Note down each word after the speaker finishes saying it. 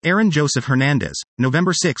Aaron Joseph Hernandez,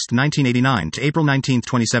 November 6, 1989 to April 19,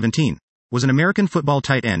 2017, was an American football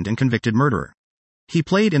tight end and convicted murderer. He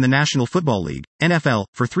played in the National Football League, NFL,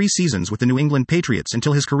 for 3 seasons with the New England Patriots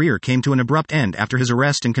until his career came to an abrupt end after his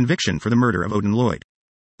arrest and conviction for the murder of Odin Lloyd.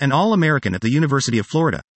 An All-American at the University of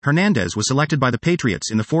Florida, Hernandez was selected by the Patriots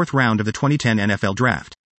in the 4th round of the 2010 NFL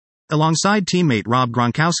Draft. Alongside teammate Rob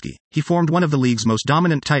Gronkowski, he formed one of the league's most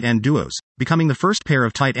dominant tight end duos, becoming the first pair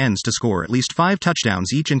of tight ends to score at least 5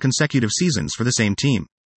 touchdowns each in consecutive seasons for the same team.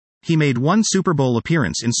 He made one Super Bowl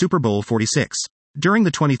appearance in Super Bowl 46. During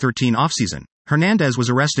the 2013 offseason, Hernandez was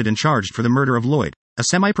arrested and charged for the murder of Lloyd, a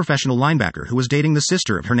semi-professional linebacker who was dating the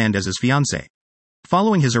sister of Hernandez's fiancée.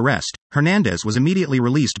 Following his arrest, Hernandez was immediately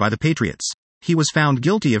released by the Patriots. He was found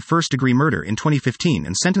guilty of first-degree murder in 2015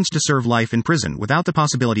 and sentenced to serve life in prison without the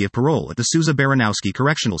possibility of parole at the Sousa Baranowski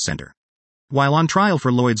Correctional Center. While on trial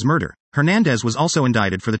for Lloyd's murder, Hernandez was also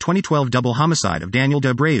indicted for the 2012 double homicide of Daniel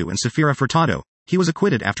de Abreu and Safira Furtado. He was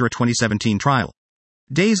acquitted after a 2017 trial.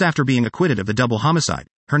 Days after being acquitted of the double homicide,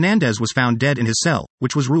 Hernandez was found dead in his cell,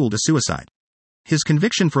 which was ruled a suicide. His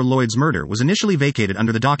conviction for Lloyd's murder was initially vacated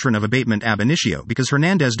under the doctrine of abatement ab initio because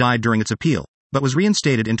Hernandez died during its appeal, but was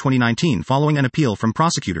reinstated in 2019 following an appeal from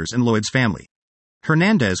prosecutors and Lloyd's family.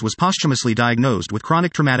 Hernandez was posthumously diagnosed with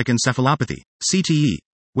chronic traumatic encephalopathy, CTE,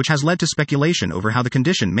 which has led to speculation over how the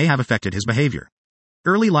condition may have affected his behavior.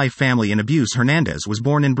 Early life family and abuse. Hernandez was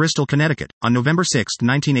born in Bristol, Connecticut, on November 6,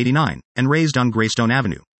 1989, and raised on Greystone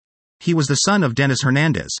Avenue. He was the son of Dennis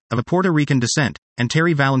Hernandez, of a Puerto Rican descent, and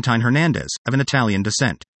Terry Valentine Hernandez, of an Italian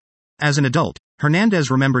descent. As an adult, Hernandez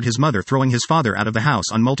remembered his mother throwing his father out of the house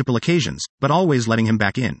on multiple occasions, but always letting him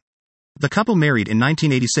back in. The couple married in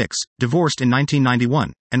 1986, divorced in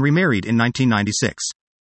 1991, and remarried in 1996.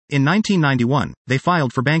 In 1991, they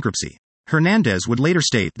filed for bankruptcy. Hernandez would later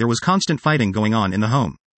state there was constant fighting going on in the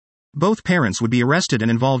home. Both parents would be arrested and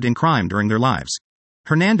involved in crime during their lives.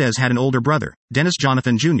 Hernandez had an older brother, Dennis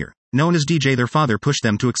Jonathan Jr., known as DJ. Their father pushed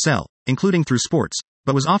them to excel, including through sports,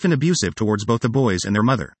 but was often abusive towards both the boys and their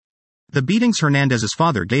mother. The beatings Hernandez's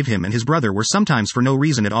father gave him and his brother were sometimes for no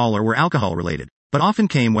reason at all or were alcohol-related, but often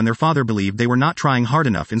came when their father believed they were not trying hard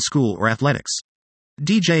enough in school or athletics.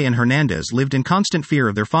 DJ and Hernandez lived in constant fear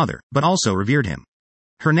of their father, but also revered him.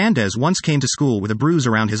 Hernandez once came to school with a bruise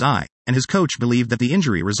around his eye, and his coach believed that the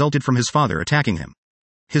injury resulted from his father attacking him.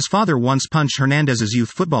 His father once punched Hernandez's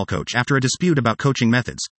youth football coach after a dispute about coaching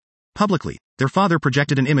methods. Publicly, their father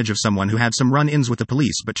projected an image of someone who had some run-ins with the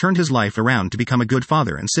police but turned his life around to become a good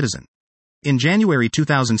father and citizen. In January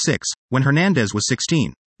 2006, when Hernandez was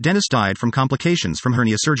 16, Dennis died from complications from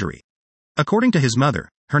hernia surgery. According to his mother,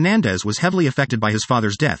 Hernandez was heavily affected by his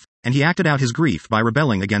father's death, and he acted out his grief by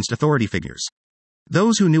rebelling against authority figures.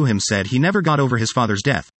 Those who knew him said he never got over his father's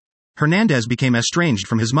death. Hernandez became estranged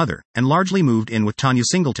from his mother, and largely moved in with Tanya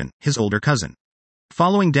Singleton, his older cousin.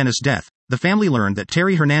 Following Dennis' death, the family learned that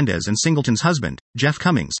Terry Hernandez and Singleton's husband, Jeff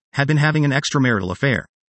Cummings, had been having an extramarital affair.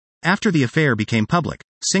 After the affair became public,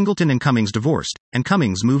 Singleton and Cummings divorced, and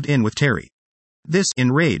Cummings moved in with Terry. This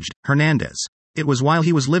enraged Hernandez. It was while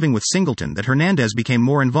he was living with Singleton that Hernandez became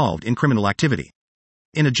more involved in criminal activity.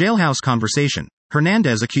 In a jailhouse conversation,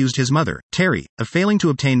 Hernandez accused his mother, Terry, of failing to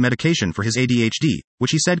obtain medication for his ADHD,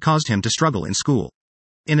 which he said caused him to struggle in school.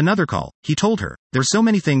 In another call, he told her, "There's so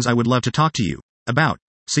many things I would love to talk to you about,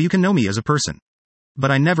 so you can know me as a person.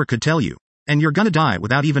 But I never could tell you. And you're gonna die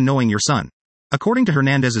without even knowing your son." According to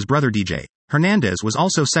Hernandez's brother DJ, Hernandez was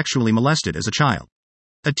also sexually molested as a child.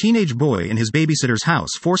 A teenage boy in his babysitter's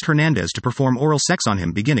house forced Hernandez to perform oral sex on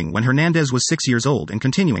him beginning when Hernandez was 6 years old and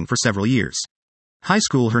continuing for several years. High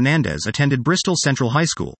school. Hernandez attended Bristol Central High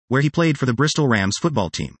School, where he played for the Bristol Rams football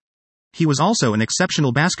team. He was also an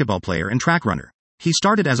exceptional basketball player and track runner. He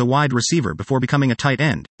started as a wide receiver before becoming a tight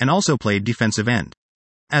end, and also played defensive end.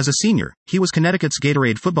 As a senior, he was Connecticut's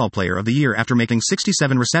Gatorade Football Player of the Year after making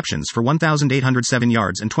 67 receptions for 1,807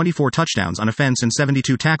 yards and 24 touchdowns on offense and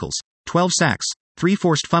 72 tackles, 12 sacks, 3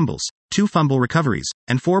 forced fumbles, 2 fumble recoveries,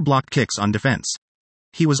 and 4 blocked kicks on defense.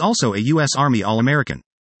 He was also a U.S. Army All-American.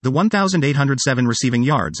 The 1,807 receiving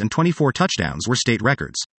yards and 24 touchdowns were state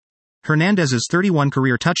records. Hernandez's 31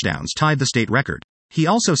 career touchdowns tied the state record. He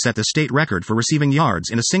also set the state record for receiving yards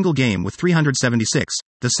in a single game with 376,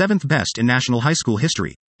 the 7th best in national high school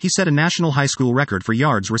history. He set a national high school record for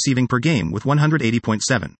yards receiving per game with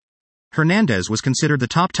 180.7. Hernandez was considered the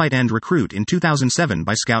top tight end recruit in 2007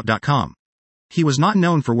 by Scout.com. He was not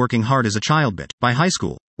known for working hard as a child, but by high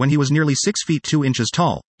school, when he was nearly 6 feet 2 inches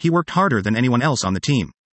tall, he worked harder than anyone else on the team.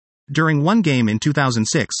 During one game in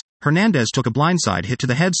 2006, Hernandez took a blindside hit to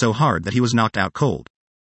the head so hard that he was knocked out cold.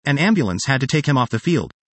 An ambulance had to take him off the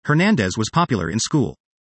field. Hernandez was popular in school.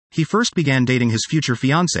 He first began dating his future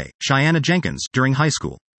fiancée, Cheyenne Jenkins, during high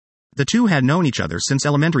school. The two had known each other since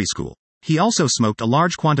elementary school. He also smoked a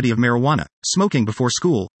large quantity of marijuana, smoking before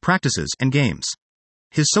school, practices, and games.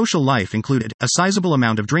 His social life included a sizable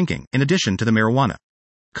amount of drinking, in addition to the marijuana.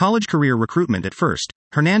 College career recruitment. At first,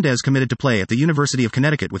 Hernandez committed to play at the University of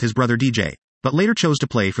Connecticut with his brother DJ, but later chose to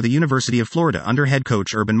play for the University of Florida under head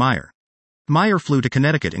coach Urban Meyer. Meyer flew to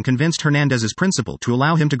Connecticut and convinced Hernandez's principal to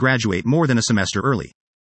allow him to graduate more than a semester early.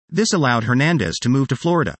 This allowed Hernandez to move to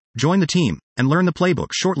Florida, join the team, and learn the playbook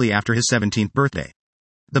shortly after his 17th birthday.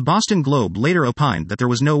 The Boston Globe later opined that there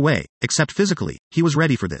was no way, except physically, he was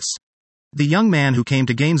ready for this. The young man who came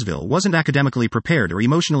to Gainesville wasn't academically prepared or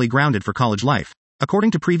emotionally grounded for college life,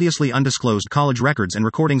 according to previously undisclosed college records and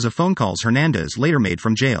recordings of phone calls Hernandez later made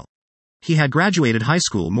from jail. He had graduated high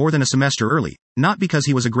school more than a semester early, not because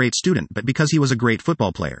he was a great student but because he was a great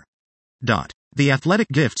football player. The athletic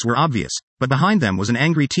gifts were obvious, but behind them was an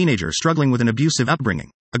angry teenager struggling with an abusive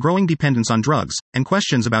upbringing, a growing dependence on drugs, and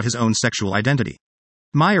questions about his own sexual identity.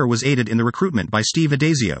 Meyer was aided in the recruitment by Steve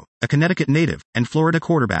Adazio, a Connecticut native, and Florida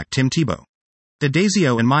quarterback Tim Tebow.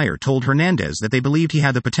 Adazio and Meyer told Hernandez that they believed he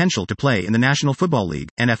had the potential to play in the National Football League,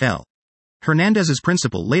 NFL. Hernandez's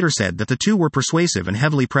principal later said that the two were persuasive and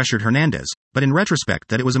heavily pressured Hernandez, but in retrospect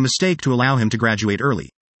that it was a mistake to allow him to graduate early.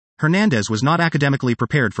 Hernandez was not academically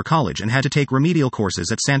prepared for college and had to take remedial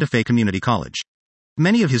courses at Santa Fe Community College.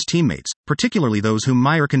 Many of his teammates, particularly those whom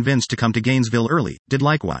Meyer convinced to come to Gainesville early, did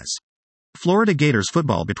likewise. Florida Gators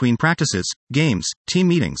football. Between practices, games, team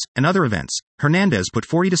meetings, and other events, Hernandez put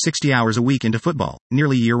 40 to 60 hours a week into football,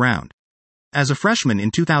 nearly year-round. As a freshman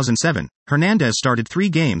in 2007, Hernandez started 3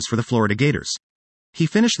 games for the Florida Gators. He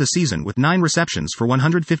finished the season with 9 receptions for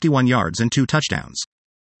 151 yards and 2 touchdowns.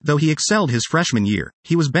 Though he excelled his freshman year,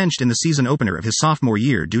 he was benched in the season opener of his sophomore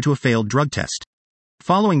year due to a failed drug test.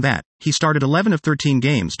 Following that, he started 11 of 13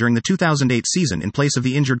 games during the 2008 season in place of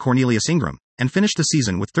the injured Cornelius Ingram, and finished the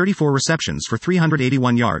season with 34 receptions for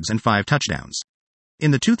 381 yards and 5 touchdowns. In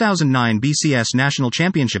the 2009 BCS National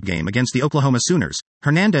Championship game against the Oklahoma Sooners,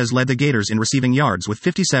 Hernandez led the Gators in receiving yards with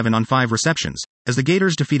 57 on 5 receptions, as the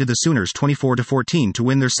Gators defeated the Sooners 24-14 to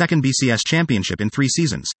win their second BCS championship in 3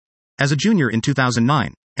 seasons. As a junior in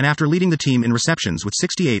 2009, and after leading the team in receptions with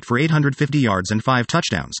 68 for 850 yards and 5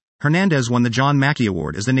 touchdowns, Hernandez won the John Mackey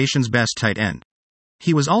Award as the nation's best tight end.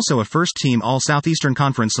 He was also a first-team All-Southeastern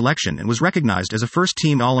Conference selection and was recognized as a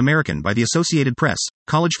first-team All-American by the Associated Press,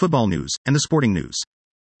 College Football News, and the Sporting News.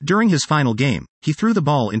 During his final game, he threw the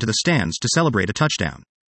ball into the stands to celebrate a touchdown.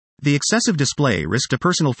 The excessive display risked a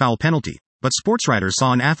personal foul penalty, but sportswriters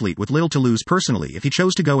saw an athlete with little to lose personally if he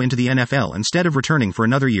chose to go into the NFL instead of returning for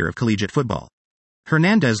another year of collegiate football.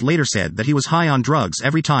 Hernandez later said that he was high on drugs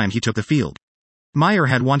every time he took the field. Meyer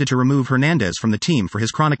had wanted to remove Hernandez from the team for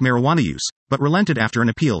his chronic marijuana use, but relented after an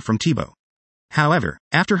appeal from Tebow. However,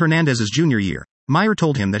 after Hernandez's junior year, Meyer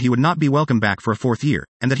told him that he would not be welcome back for a 4th year,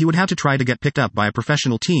 and that he would have to try to get picked up by a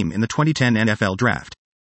professional team in the 2010 NFL Draft.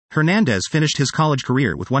 Hernandez finished his college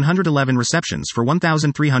career with 111 receptions for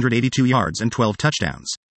 1,382 yards and 12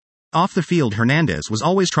 touchdowns. Off the field, Hernandez was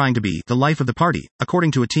always trying to be the life of the party,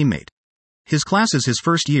 according to a teammate. His classes his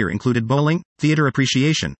first year included bowling, theater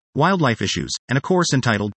appreciation, wildlife issues, and a course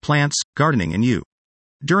entitled Plants, Gardening and You.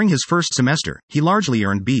 During his first semester, he largely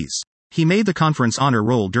earned B's. He made the conference honor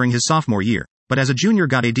roll during his sophomore year, but as a junior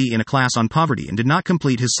got a D in a class on poverty and did not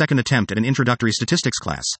complete his second attempt at an introductory statistics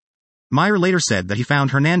class. Meyer later said that he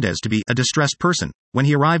found Hernandez to be a distressed person when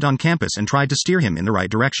he arrived on campus and tried to steer him in the right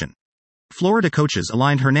direction. Florida coaches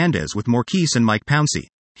aligned Hernandez with Maurkice and Mike Pouncey.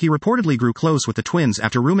 He reportedly grew close with the twins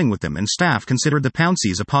after rooming with them, and staff considered the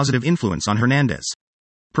Pounceys a positive influence on Hernandez.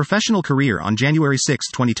 Professional career. On January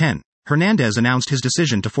 6, 2010, Hernandez announced his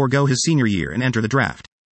decision to forego his senior year and enter the draft.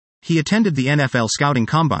 He attended the NFL scouting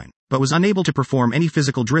combine, but was unable to perform any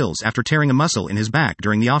physical drills after tearing a muscle in his back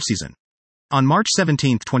during the offseason. On March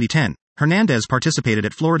 17, 2010, Hernandez participated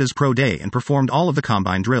at Florida's Pro Day and performed all of the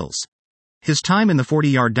combine drills. His time in the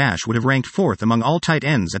 40-yard dash would have ranked 4th among all tight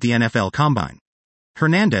ends at the NFL combine.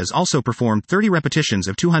 Hernandez also performed 30 repetitions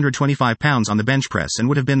of 225 pounds on the bench press and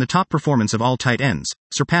would have been the top performance of all tight ends,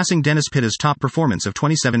 surpassing Dennis Pitta's top performance of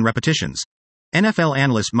 27 repetitions. NFL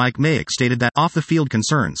analyst Mike Mayock stated that off-the-field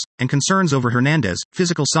concerns, and concerns over Hernandez's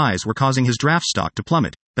physical size were causing his draft stock to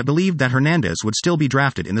plummet, but believed that Hernandez would still be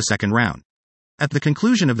drafted in the 2nd round. At the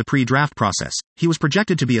conclusion of the pre-draft process, he was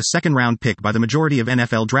projected to be a 2nd-round pick by the majority of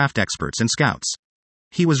NFL draft experts and scouts.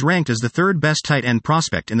 He was ranked as the 3rd best tight end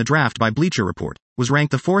prospect in the draft by Bleacher Report, was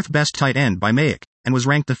ranked the 4th best tight end by Mayock, and was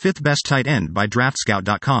ranked the 5th best tight end by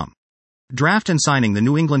DraftScout.com. Draft and signing. The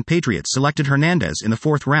New England Patriots selected Hernandez in the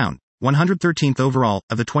 4th round, 113th overall,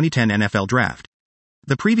 of the 2010 NFL Draft.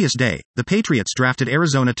 The previous day, the Patriots drafted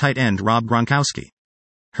Arizona tight end Rob Gronkowski.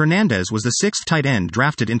 Hernandez was the sixth tight end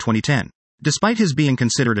drafted in 2010. Despite his being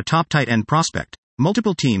considered a top tight end prospect,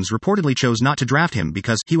 multiple teams reportedly chose not to draft him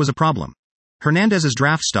because he was a problem. Hernandez's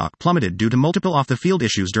draft stock plummeted due to multiple off-the-field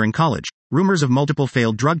issues during college, rumors of multiple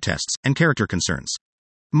failed drug tests, and character concerns.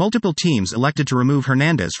 Multiple teams elected to remove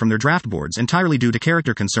Hernandez from their draft boards entirely due to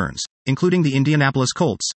character concerns, including the Indianapolis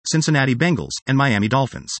Colts, Cincinnati Bengals, and Miami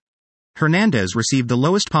Dolphins. Hernandez received the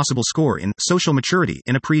lowest possible score in social maturity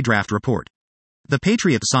in a pre-draft report. The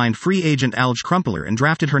Patriots signed free agent Alge Crumpler and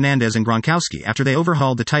drafted Hernandez and Gronkowski after they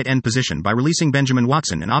overhauled the tight end position by releasing Benjamin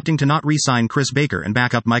Watson and opting to not re-sign Chris Baker and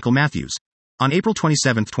backup Michael Matthews. On April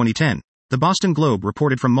 27, 2010, the Boston Globe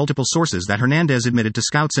reported from multiple sources that Hernandez admitted to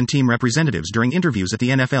scouts and team representatives during interviews at the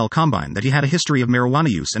NFL Combine that he had a history of marijuana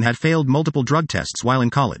use and had failed multiple drug tests while in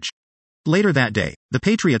college. Later that day, the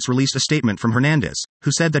Patriots released a statement from Hernandez,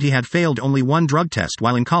 who said that he had failed only one drug test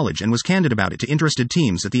while in college and was candid about it to interested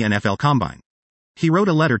teams at the NFL Combine. He wrote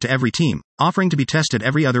a letter to every team, offering to be tested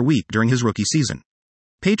every other week during his rookie season.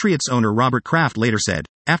 Patriots owner Robert Kraft later said,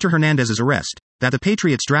 after Hernandez's arrest, that the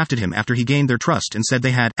Patriots drafted him after he gained their trust and said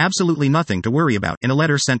they had absolutely nothing to worry about in a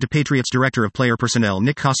letter sent to Patriots Director of Player Personnel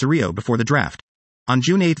Nick Caserio before the draft. On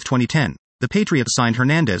June 8, 2010, the Patriots signed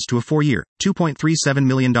Hernandez to a 4-year, $2.37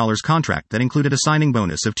 million contract that included a signing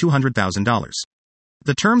bonus of $200,000.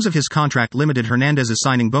 The terms of his contract limited Hernandez's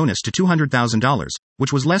signing bonus to $200,000,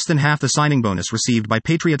 which was less than half the signing bonus received by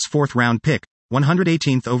Patriots' fourth-round pick,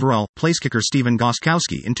 118th overall, place kicker Stephen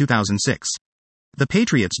Gostkowski in 2006. The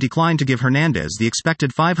Patriots declined to give Hernandez the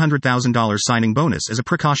expected $500,000 signing bonus as a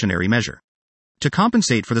precautionary measure. To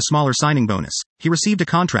compensate for the smaller signing bonus, he received a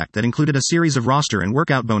contract that included a series of roster and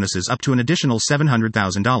workout bonuses up to an additional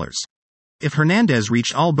 $700,000. If Hernandez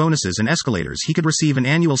reached all bonuses and escalators, he could receive an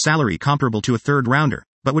annual salary comparable to a third-rounder,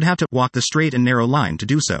 but would have to walk the straight and narrow line to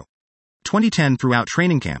do so. 2010 throughout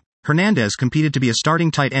training camp, Hernandez competed to be a starting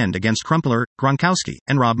tight end against Crumpler, Gronkowski,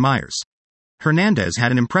 and Rob Myers. Hernandez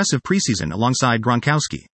had an impressive preseason alongside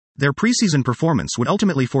Gronkowski. Their preseason performance would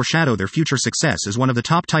ultimately foreshadow their future success as one of the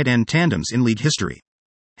top tight end tandems in league history.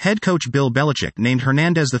 Head coach Bill Belichick named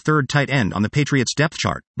Hernandez the third tight end on the Patriots depth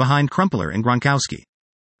chart, behind Crumpler and Gronkowski.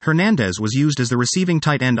 Hernandez was used as the receiving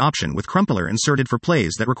tight end option with Crumpler inserted for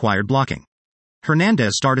plays that required blocking.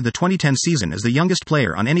 Hernandez started the 2010 season as the youngest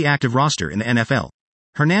player on any active roster in the NFL.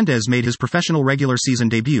 Hernandez made his professional regular season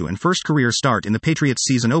debut and first career start in the Patriots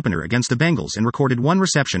season opener against the Bengals and recorded one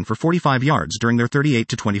reception for 45 yards during their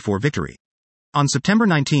 38-24 victory. On September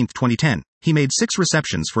 19, 2010, he made 6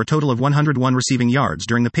 receptions for a total of 101 receiving yards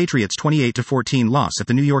during the Patriots' 28-14 loss at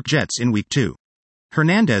the New York Jets in Week 2.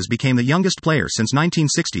 Hernandez became the youngest player since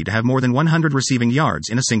 1960 to have more than 100 receiving yards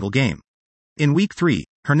in a single game. In Week 3,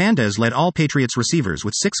 Hernandez led all Patriots receivers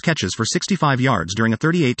with 6 catches for 65 yards during a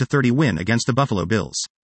 38-30 win against the Buffalo Bills.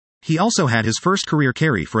 He also had his first career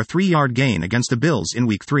carry for a 3-yard gain against the Bills in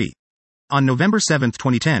Week 3. On November 7,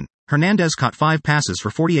 2010, Hernandez caught 5 passes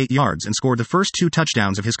for 48 yards and scored the first 2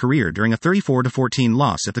 touchdowns of his career during a 34-14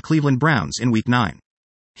 loss at the Cleveland Browns in Week 9.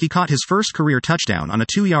 He caught his first career touchdown on a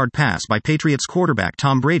 2-yard pass by Patriots quarterback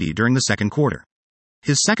Tom Brady during the second quarter.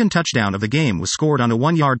 His second touchdown of the game was scored on a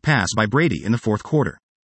 1-yard pass by Brady in the fourth quarter.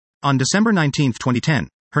 On December 19, 2010,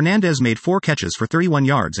 Hernandez made 4 catches for 31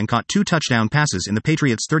 yards and caught 2 touchdown passes in the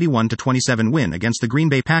Patriots' 31-27 win against the Green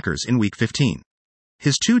Bay Packers in Week 15.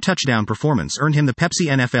 His 2-touchdown performance earned him the Pepsi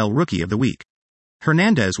NFL Rookie of the Week.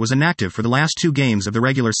 Hernandez was inactive for the last 2 games of the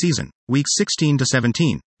regular season, weeks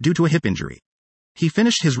 16-17, due to a hip injury. He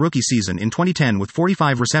finished his rookie season in 2010 with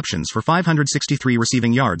 45 receptions for 563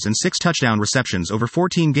 receiving yards and 6 touchdown receptions over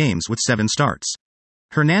 14 games with 7 starts.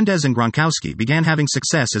 Hernandez and Gronkowski began having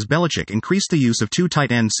success as Belichick increased the use of 2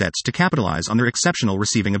 tight end sets to capitalize on their exceptional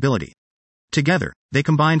receiving ability. Together, they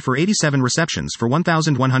combined for 87 receptions for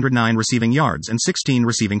 1,109 receiving yards and 16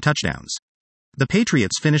 receiving touchdowns. The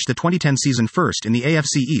Patriots finished the 2010 season first in the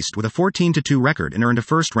AFC East with a 14-2 record and earned a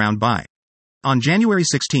first-round bye. On January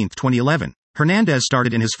 16, 2011, Hernandez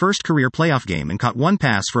started in his first career playoff game and caught 1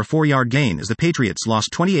 pass for a 4-yard gain as the Patriots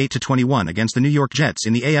lost 28-21 against the New York Jets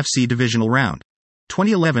in the AFC Divisional Round.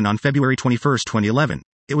 2011 On February 21, 2011,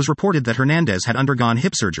 it was reported that Hernandez had undergone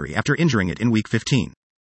hip surgery after injuring it in Week 15.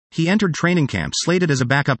 He entered training camp slated as a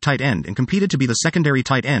backup tight end and competed to be the secondary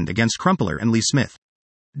tight end against Crumpler and Lee Smith.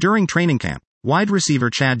 During training camp, wide receiver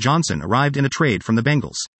Chad Johnson arrived in a trade from the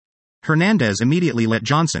Bengals. Hernandez immediately let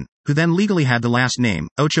Johnson, who then legally had the last name,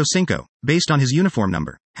 Ocho Cinco, based on his uniform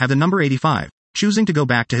number, have the number 85, choosing to go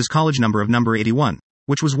back to his college number of number 81,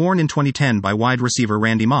 which was worn in 2010 by wide receiver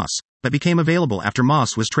Randy Moss, but became available after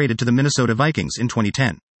Moss was traded to the Minnesota Vikings in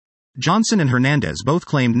 2010. Johnson and Hernandez both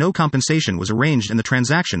claimed no compensation was arranged and the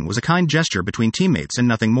transaction was a kind gesture between teammates and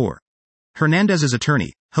nothing more. Hernandez's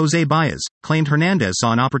attorney, Jose Baez, claimed Hernandez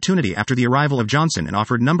saw an opportunity after the arrival of Johnson and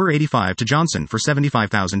offered number 85 to Johnson for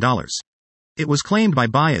 $75,000. It was claimed by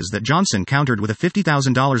Baez that Johnson countered with a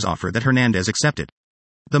 $50,000 offer that Hernandez accepted.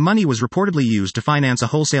 The money was reportedly used to finance a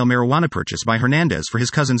wholesale marijuana purchase by Hernandez for his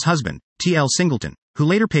cousin's husband, T.L. Singleton, who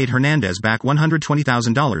later paid Hernandez back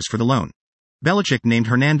 $120,000 for the loan. Belichick named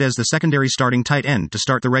Hernandez the secondary starting tight end to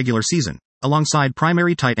start the regular season, alongside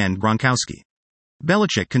primary tight end Gronkowski.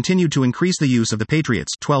 Belichick continued to increase the use of the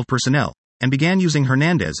Patriots' 12 personnel, and began using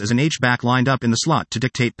Hernandez as an H-back lined up in the slot to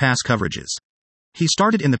dictate pass coverages. He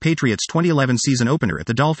started in the Patriots' 2011 season opener at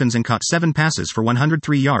the Dolphins and caught 7 passes for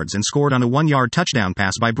 103 yards and scored on a 1-yard touchdown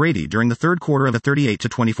pass by Brady during the third quarter of a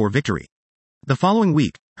 38-24 victory. The following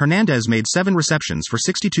week, Hernandez made 7 receptions for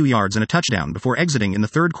 62 yards and a touchdown before exiting in the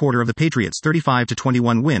third quarter of the Patriots'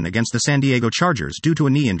 35-21 win against the San Diego Chargers due to a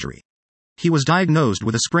knee injury. He was diagnosed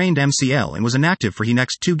with a sprained MCL and was inactive for the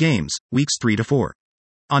next 2 games, weeks 3-4.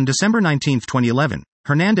 On December 19, 2011,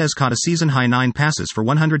 Hernandez caught a season-high 9 passes for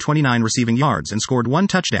 129 receiving yards and scored 1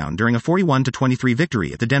 touchdown during a 41-23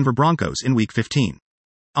 victory at the Denver Broncos in Week 15.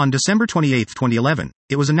 On December 28, 2011,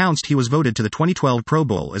 it was announced he was voted to the 2012 Pro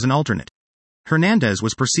Bowl as an alternate. Hernandez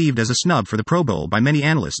was perceived as a snub for the Pro Bowl by many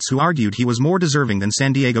analysts who argued he was more deserving than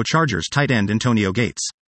San Diego Chargers tight end Antonio Gates.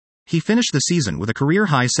 He finished the season with a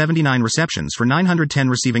career-high 79 receptions for 910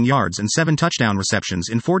 receiving yards and 7 touchdown receptions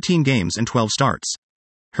in 14 games and 12 starts.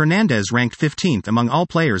 Hernandez ranked 15th among all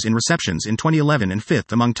players in receptions in 2011 and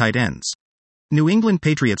 5th among tight ends. New England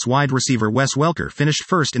Patriots wide receiver Wes Welker finished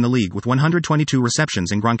first in the league with 122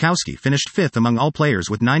 receptions and Gronkowski finished 5th among all players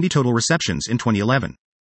with 90 total receptions in 2011.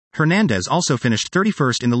 Hernandez also finished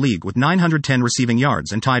 31st in the league with 910 receiving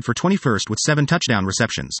yards and tied for 21st with 7 touchdown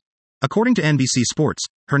receptions. According to NBC Sports,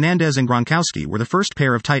 Hernandez and Gronkowski were the first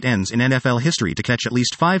pair of tight ends in NFL history to catch at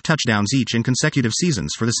least 5 touchdowns each in consecutive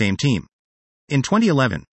seasons for the same team. In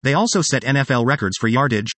 2011, they also set NFL records for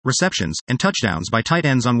yardage, receptions, and touchdowns by tight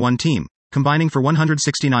ends on one team, combining for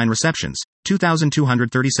 169 receptions,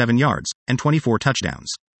 2,237 yards, and 24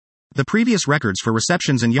 touchdowns. The previous records for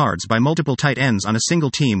receptions and yards by multiple tight ends on a single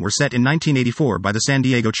team were set in 1984 by the San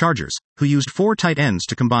Diego Chargers, who used 4 tight ends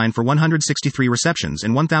to combine for 163 receptions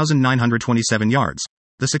and 1,927 yards.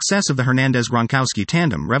 The success of the Hernandez-Gronkowski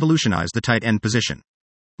tandem revolutionized the tight end position.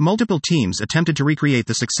 Multiple teams attempted to recreate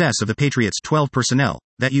the success of the Patriots' 12 personnel,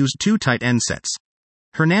 that used 2 tight end sets.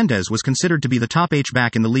 Hernandez was considered to be the top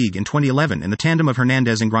H-back in the league in 2011 and the tandem of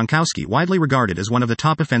Hernandez and Gronkowski widely regarded as one of the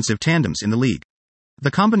top offensive tandems in the league. The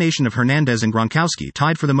combination of Hernandez and Gronkowski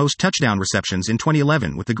tied for the most touchdown receptions in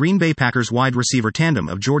 2011 with the Green Bay Packers wide receiver tandem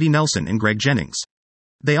of Jordy Nelson and Greg Jennings.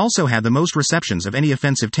 They also had the most receptions of any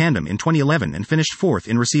offensive tandem in 2011 and finished 4th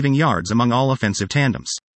in receiving yards among all offensive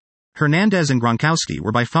tandems. Hernandez and Gronkowski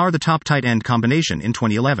were by far the top tight end combination in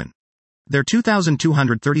 2011. Their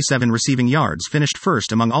 2,237 receiving yards finished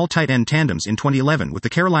first among all tight end tandems in 2011 with the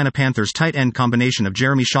Carolina Panthers tight end combination of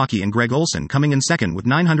Jeremy Shockey and Greg Olsen coming in second with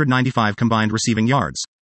 995 combined receiving yards.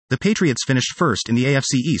 The Patriots finished first in the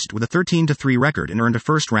AFC East with a 13-3 record and earned a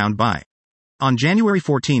first-round bye. On January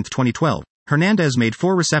 14, 2012, Hernandez made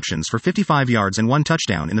 4 receptions for 55 yards and 1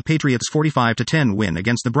 touchdown in the Patriots' 45-10 win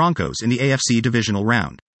against the Broncos in the AFC divisional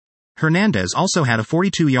round. Hernandez also had a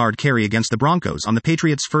 42-yard carry against the Broncos on the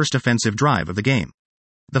Patriots' first offensive drive of the game.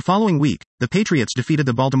 The following week, the Patriots defeated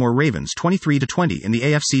the Baltimore Ravens 23-20 in the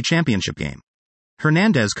AFC Championship game.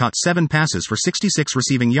 Hernandez caught 7 passes for 66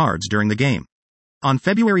 receiving yards during the game. On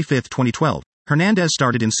February 5, 2012, Hernandez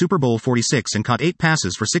started in Super Bowl 46 and caught 8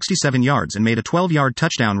 passes for 67 yards and made a 12-yard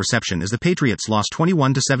touchdown reception as the Patriots lost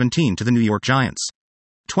 21-17 to the New York Giants.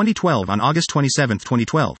 2012 On August 27,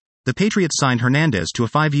 2012, the Patriots signed Hernandez to a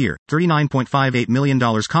 5-year, $39.58 million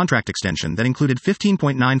contract extension that included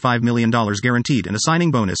 $15.95 million guaranteed and a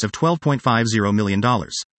signing bonus of $12.50 million.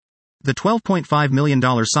 The $12.5 million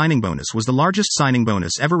signing bonus was the largest signing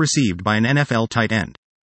bonus ever received by an NFL tight end.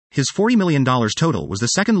 His $40 million total was the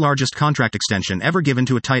second largest contract extension ever given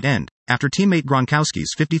to a tight end, after teammate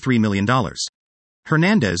Gronkowski's $53 million.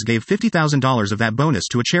 Hernandez gave $50,000 of that bonus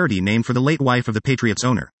to a charity named for the late wife of the Patriots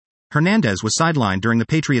owner. Hernandez was sidelined during the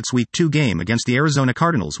Patriots' Week 2 game against the Arizona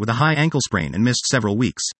Cardinals with a high ankle sprain and missed several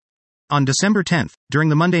weeks. On December 10, during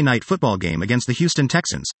the Monday Night Football game against the Houston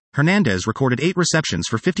Texans, Hernandez recorded 8 receptions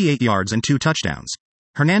for 58 yards and 2 touchdowns.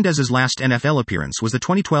 Hernandez's last NFL appearance was the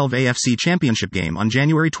 2012 AFC Championship game on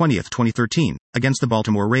January 20, 2013, against the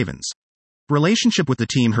Baltimore Ravens. Relationship with the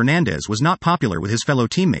team. Hernandez was not popular with his fellow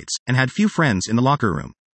teammates, and had few friends in the locker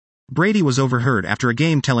room. Brady was overheard after a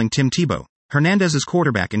game telling Tim Tebow, Hernandez's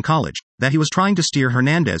quarterback in college, that he was trying to steer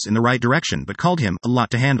Hernandez in the right direction but called him a lot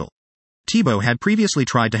to handle. Tebow had previously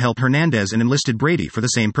tried to help Hernandez and enlisted Brady for the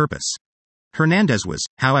same purpose. Hernandez was,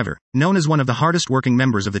 however, known as one of the hardest working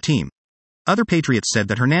members of the team. Other Patriots said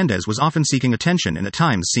that Hernandez was often seeking attention and at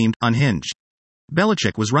times seemed unhinged.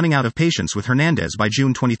 Belichick was running out of patience with Hernandez by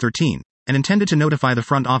June 2013, and intended to notify the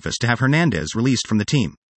front office to have Hernandez released from the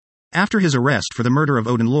team. After his arrest for the murder of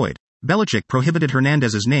Odin Lloyd, Belichick prohibited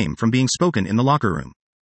Hernandez's name from being spoken in the locker room.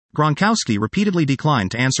 Gronkowski repeatedly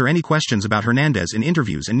declined to answer any questions about Hernandez in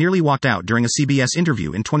interviews and nearly walked out during a CBS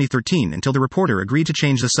interview in 2013 until the reporter agreed to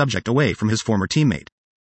change the subject away from his former teammate.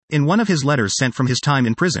 In one of his letters sent from his time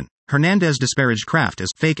in prison, Hernandez disparaged Kraft as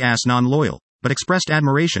fake-ass non-loyal, but expressed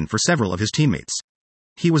admiration for several of his teammates.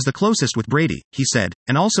 He was the closest with Brady, he said,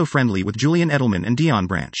 and also friendly with Julian Edelman and Deion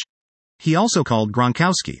Branch. He also called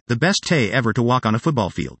Gronkowski the best Tay ever to walk on a football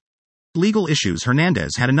field. Legal issues.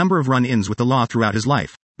 Hernandez had a number of run-ins with the law throughout his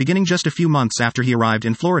life, beginning just a few months after he arrived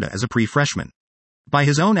in Florida as a pre-freshman. By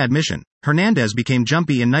his own admission, Hernandez became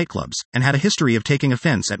jumpy in nightclubs, and had a history of taking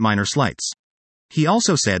offense at minor slights. He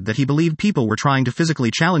also said that he believed people were trying to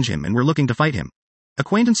physically challenge him and were looking to fight him.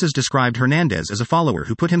 Acquaintances described Hernandez as a follower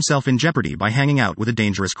who put himself in jeopardy by hanging out with a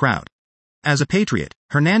dangerous crowd. As a Patriot,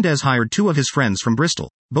 Hernandez hired two of his friends from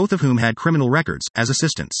Bristol, both of whom had criminal records, as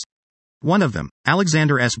assistants. One of them,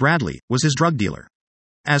 Alexander S. Bradley, was his drug dealer.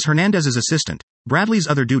 As Hernandez's assistant, Bradley's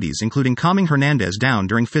other duties including calming Hernandez down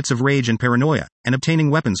during fits of rage and paranoia, and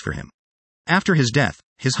obtaining weapons for him. After his death,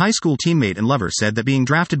 his high school teammate and lover said that being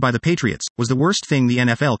drafted by the Patriots was the worst thing the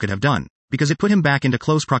NFL could have done, because it put him back into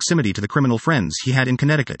close proximity to the criminal friends he had in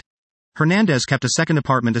Connecticut. Hernandez kept a second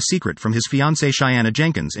apartment a secret from his fiancée Cheyenne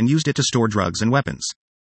Jenkins and used it to store drugs and weapons.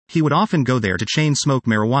 He would often go there to chain smoke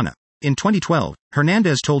marijuana. In 2012,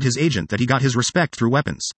 Hernandez told his agent that he got his respect through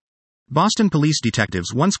weapons. Boston police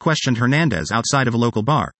detectives once questioned Hernandez outside of a local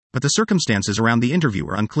bar, but the circumstances around the interview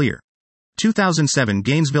are unclear. 2007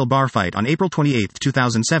 Gainesville bar fight on April 28,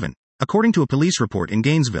 2007. According to a police report in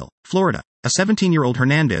Gainesville, Florida, a 17-year-old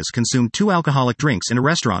Hernandez consumed 2 alcoholic drinks in a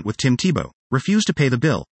restaurant with Tim Tebow, refused to pay the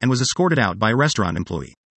bill, and was escorted out by a restaurant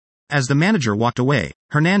employee. As the manager walked away,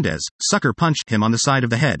 Hernandez, sucker punched him on the side of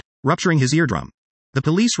the head, rupturing his eardrum. The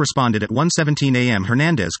police responded at 1:17 a.m.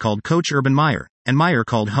 Hernandez called Coach Urban Meyer, and Meyer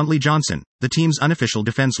called Huntley Johnson, the team's unofficial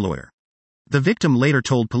defense lawyer. The victim later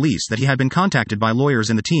told police that he had been contacted by lawyers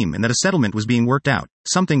in the team and that a settlement was being worked out,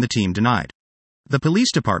 something the team denied. The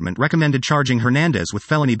police department recommended charging Hernandez with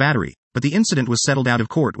felony battery, but the incident was settled out of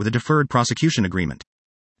court with a deferred prosecution agreement.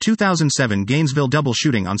 2007 Gainesville double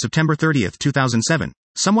shooting on September 30, 2007.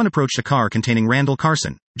 Someone approached a car containing Randall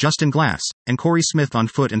Carson, Justin Glass, and Corey Smith on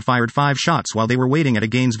foot and fired 5 shots while they were waiting at a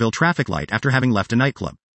Gainesville traffic light after having left a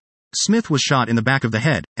nightclub. Smith was shot in the back of the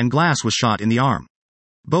head, and Glass was shot in the arm.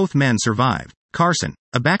 Both men survived. Carson,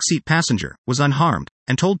 a backseat passenger, was unharmed,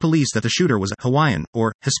 and told police that the shooter was a Hawaiian,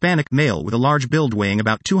 or Hispanic, male with a large build weighing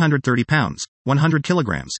about 230 pounds, 100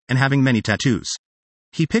 kilograms, and having many tattoos.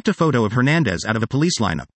 He picked a photo of Hernandez out of a police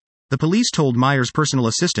lineup. The police told Meyer's personal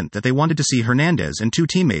assistant that they wanted to see Hernandez and 2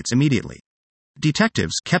 teammates immediately.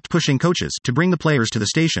 Detectives kept pushing coaches to bring the players to the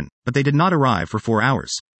station, but they did not arrive for 4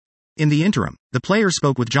 hours. In the interim, the players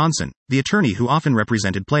spoke with Johnson, the attorney who often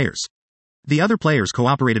represented players. The other players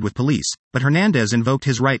cooperated with police, but Hernandez invoked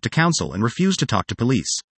his right to counsel and refused to talk to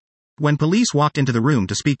police. When police walked into the room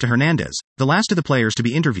to speak to Hernandez, the last of the players to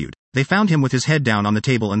be interviewed, they found him with his head down on the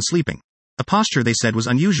table and sleeping. A posture they said was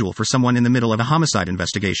unusual for someone in the middle of a homicide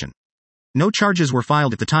investigation. No charges were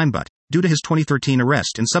filed at the time but, due to his 2013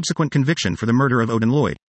 arrest and subsequent conviction for the murder of Odin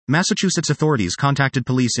Lloyd, Massachusetts authorities contacted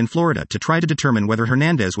police in Florida to try to determine whether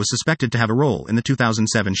Hernandez was suspected to have a role in the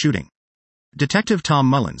 2007 shooting. Detective Tom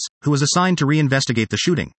Mullins, who was assigned to reinvestigate the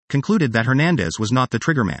shooting, concluded that Hernandez was not the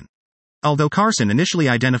triggerman. Although Carson initially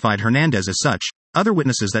identified Hernandez as such, other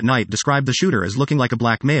witnesses that night described the shooter as looking like a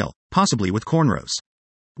black male, possibly with cornrows.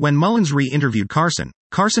 When Mullins re-interviewed Carson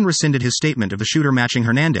rescinded his statement of the shooter matching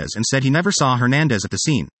Hernandez and said he never saw Hernandez at the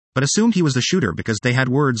scene, but assumed he was the shooter because they had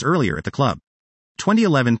words earlier at the club.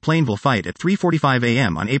 2011 Plainville fight at 3:45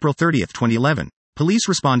 a.m. on April 30, 2011. Police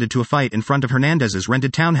responded to a fight in front of Hernandez's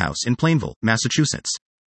rented townhouse in Plainville, Massachusetts.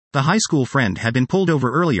 The high school friend had been pulled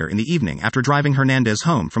over earlier in the evening after driving Hernandez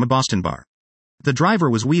home from a Boston bar. The driver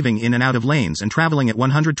was weaving in and out of lanes and traveling at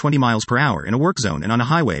 120 miles per hour in a work zone and on a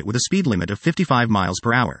highway with a speed limit of 55 miles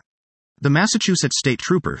per hour. The Massachusetts state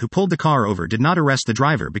trooper who pulled the car over did not arrest the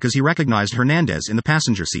driver because he recognized Hernandez in the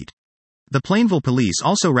passenger seat. The Plainville police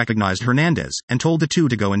also recognized Hernandez and told the two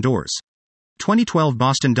to go indoors. 2012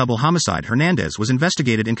 Boston double homicide. Hernandez was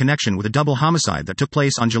investigated in connection with a double homicide that took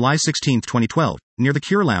place on July 16, 2012, near the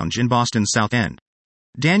Cure Lounge in Boston's South End.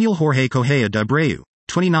 Daniel Jorge Correa de Abreu,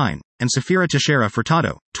 29, and Safira Teixeira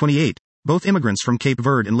Furtado, 28, both immigrants from Cape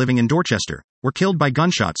Verde and living in Dorchester, were killed by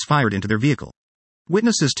gunshots fired into their vehicle.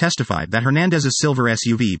 Witnesses testified that Hernandez's silver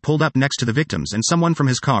SUV pulled up next to the victims and someone from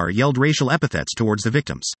his car yelled racial epithets towards the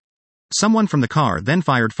victims. Someone from the car then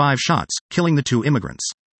fired 5 shots, killing the 2 immigrants.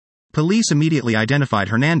 Police immediately identified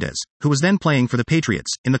Hernandez, who was then playing for the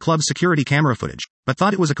Patriots, in the club's security camera footage, but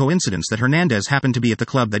thought it was a coincidence that Hernandez happened to be at the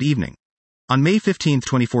club that evening. On May 15,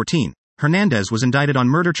 2014, Hernandez was indicted on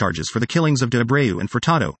murder charges for the killings of de Abreu and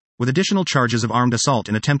Furtado, with additional charges of armed assault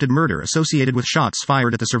and attempted murder associated with shots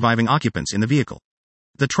fired at the surviving occupants in the vehicle.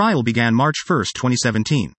 The trial began March 1,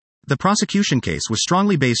 2017. The prosecution case was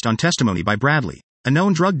strongly based on testimony by Bradley, a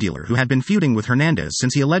known drug dealer who had been feuding with Hernandez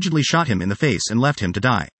since he allegedly shot him in the face and left him to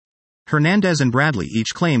die. Hernandez and Bradley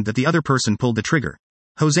each claimed that the other person pulled the trigger.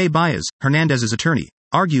 Jose Baez, Hernandez's attorney,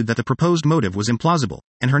 argued that the proposed motive was implausible,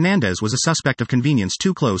 and Hernandez was a suspect of convenience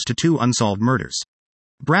too close to 2 unsolved murders.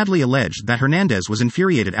 Bradley alleged that Hernandez was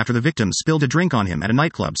infuriated after the victims spilled a drink on him at a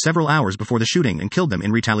nightclub several hours before the shooting and killed them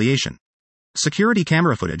in retaliation. Security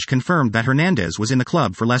camera footage confirmed that Hernandez was in the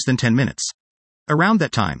club for less than 10 minutes. Around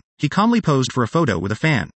that time, he calmly posed for a photo with a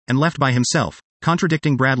fan, and left by himself,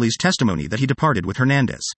 contradicting Bradley's testimony that he departed with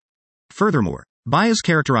Hernandez. Furthermore, Baez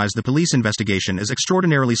characterized the police investigation as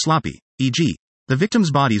extraordinarily sloppy, e.g., the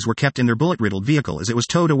victims' bodies were kept in their bullet-riddled vehicle as it was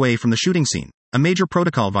towed away from the shooting scene, a major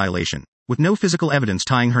protocol violation, with no physical evidence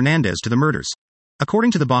tying Hernandez to the murders.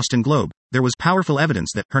 According to the Boston Globe, there was powerful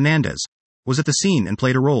evidence that Hernandez was at the scene and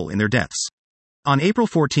played a role in their deaths. On April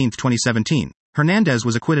 14, 2017, Hernandez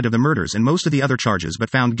was acquitted of the murders and most of the other charges but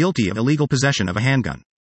found guilty of illegal possession of a handgun.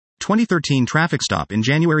 2013 traffic stop. In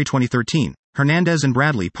January 2013, Hernandez and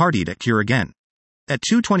Bradley partied at Cure again. At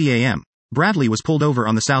 2:20 a.m., Bradley was pulled over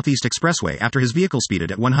on the Southeast Expressway after his vehicle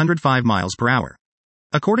speeded at 105 miles per hour.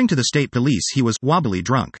 According to the state police, he was wobbly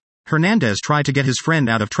drunk. Hernandez tried to get his friend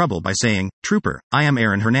out of trouble by saying, "Trooper, I am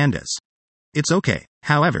Aaron Hernandez. It's okay."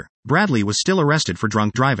 However, Bradley was still arrested for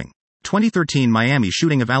drunk driving. 2013 Miami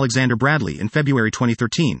shooting of Alexander Bradley. In February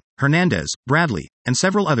 2013, Hernandez, Bradley, and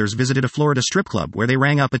several others visited a Florida strip club where they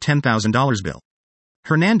rang up a $10,000 bill.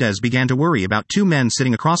 Hernandez began to worry about 2 men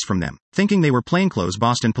sitting across from them, thinking they were plainclothes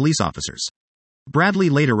Boston police officers. Bradley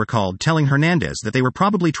later recalled telling Hernandez that they were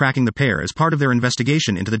probably tracking the pair as part of their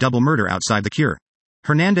investigation into the double murder outside the Cure.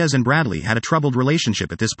 Hernandez and Bradley had a troubled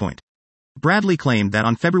relationship at this point. Bradley claimed that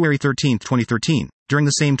on February 13, 2013, during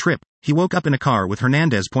the same trip, he woke up in a car with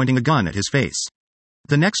Hernandez pointing a gun at his face.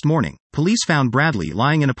 The next morning, police found Bradley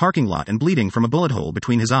lying in a parking lot and bleeding from a bullet hole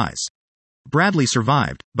between his eyes. Bradley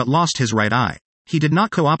survived, but lost his right eye. He did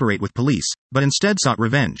not cooperate with police, but instead sought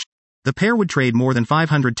revenge. The pair would trade more than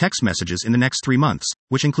 500 text messages in the next 3 months,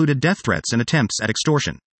 which included death threats and attempts at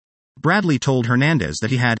extortion. Bradley told Hernandez that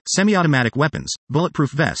he had semi-automatic weapons, bulletproof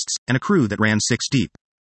vests, and a crew that ran 6 deep.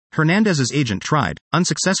 Hernandez's agent tried,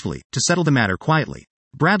 unsuccessfully, to settle the matter quietly.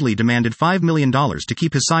 Bradley demanded $5 million to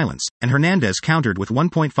keep his silence, and Hernandez countered with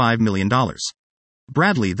 $1.5 million.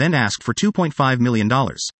 Bradley then asked for $2.5 million.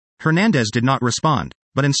 Hernandez did not respond,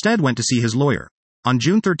 but instead went to see his lawyer. On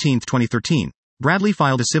June 13, 2013, Bradley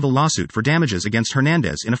filed a civil lawsuit for damages against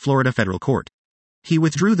Hernandez in a Florida federal court. He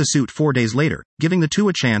withdrew the suit 4 days later, giving the 2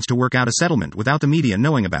 a chance to work out a settlement without the media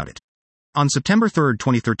knowing about it. On September 3,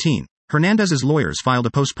 2013, Hernandez's lawyers filed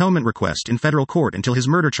a postponement request in federal court until his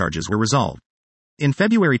murder charges were resolved. In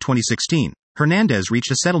February 2016, Hernandez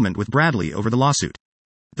reached a settlement with Bradley over the lawsuit.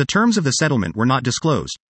 The terms of the settlement were not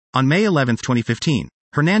disclosed. On May 11, 2015,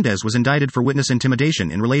 Hernandez was indicted for witness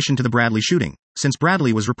intimidation in relation to the Bradley shooting, since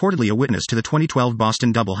Bradley was reportedly a witness to the 2012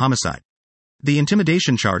 Boston double homicide. The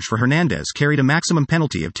intimidation charge for Hernandez carried a maximum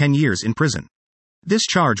penalty of 10 years in prison. This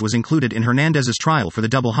charge was included in Hernandez's trial for the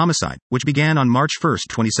double homicide, which began on March 1,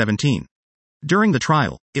 2017. During the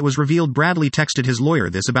trial, it was revealed Bradley texted his lawyer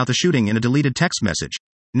this about the shooting in a deleted text message.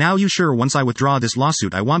 "Now you sure once I withdraw this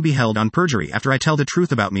lawsuit I won't be held on perjury after I tell the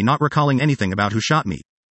truth about me not recalling anything about who shot me."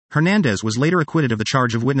 Hernandez was later acquitted of the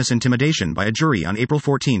charge of witness intimidation by a jury on April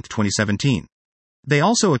 14, 2017. They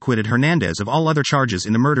also acquitted Hernandez of all other charges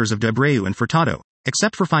in the murders of de Abreu and Furtado,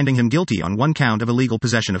 except for finding him guilty on 1 count of illegal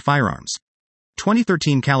possession of firearms.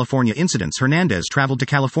 2013 California incidents. Hernandez traveled to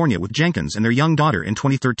California with Jenkins and their young daughter in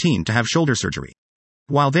 2013 to have shoulder surgery.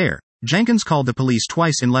 While there, Jenkins called the police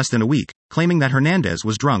twice in less than a week, claiming that Hernandez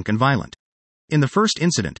was drunk and violent. In the first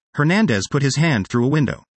incident, Hernandez put his hand through a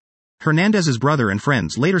window. Hernandez's brother and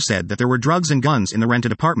friends later said that there were drugs and guns in the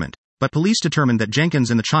rented apartment, but police determined that Jenkins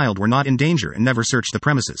and the child were not in danger and never searched the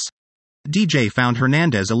premises. DJ found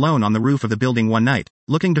Hernandez alone on the roof of the building one night,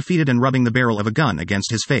 looking defeated and rubbing the barrel of a gun against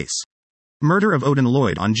his face. Murder of Odin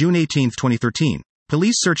Lloyd. On June 18, 2013,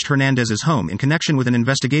 Police searched Hernandez's home in connection with an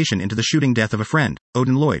investigation into the shooting death of a friend,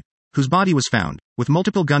 Odin Lloyd, whose body was found, with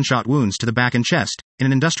multiple gunshot wounds to the back and chest, in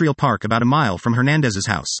an industrial park about a mile from Hernandez's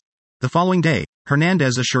house. The following day,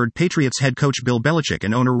 Hernandez assured Patriots head coach Bill Belichick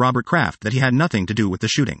and owner Robert Kraft that he had nothing to do with the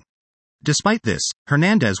shooting. Despite this,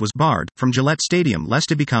 Hernandez was barred from Gillette Stadium lest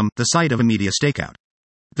it become the site of a media stakeout.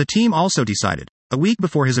 The team also decided, a week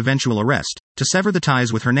before his eventual arrest, to sever the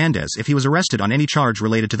ties with Hernandez if he was arrested on any charge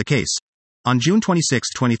related to the case. On June 26,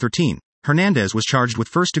 2013, Hernandez was charged with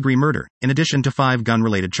first-degree murder, in addition to 5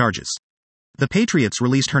 gun-related charges. The Patriots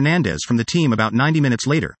released Hernandez from the team about 90 minutes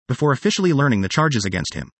later, before officially learning the charges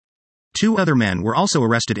against him. 2 other men were also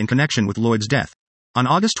arrested in connection with Lloyd's death. On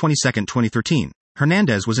August 22, 2013,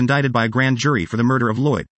 Hernandez was indicted by a grand jury for the murder of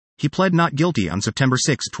Lloyd. He pled not guilty on September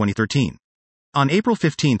 6, 2013. On April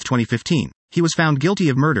 15, 2015, he was found guilty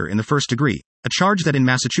of murder in the first degree, a charge that in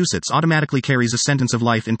Massachusetts automatically carries a sentence of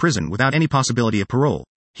life in prison without any possibility of parole.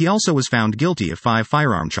 He also was found guilty of 5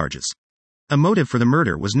 firearm charges. A motive for the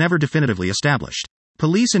murder was never definitively established.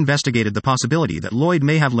 Police investigated the possibility that Lloyd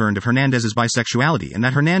may have learned of Hernandez's bisexuality and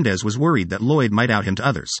that Hernandez was worried that Lloyd might out him to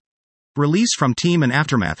others. Release from team and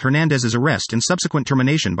aftermath. Hernandez's arrest and subsequent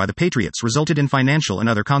termination by the Patriots resulted in financial and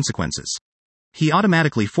other consequences. He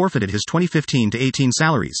automatically forfeited his 2015-18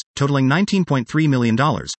 salaries, totaling $19.3 million,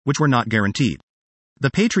 which were not guaranteed. The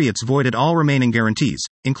Patriots voided all remaining guarantees,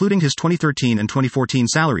 including his 2013 and 2014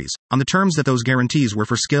 salaries, on the terms that those guarantees were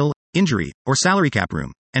for skill, injury, or salary cap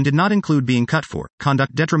room, and did not include being cut for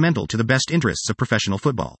conduct detrimental to the best interests of professional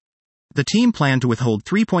football. The team planned to withhold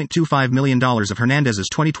 $3.25 million of Hernandez's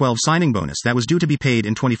 2012 signing bonus that was due to be paid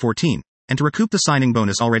in 2014, and to recoup the signing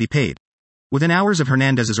bonus already paid. Within hours of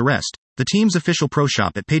Hernandez's arrest, the team's official pro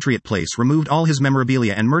shop at Patriot Place removed all his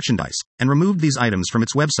memorabilia and merchandise, and removed these items from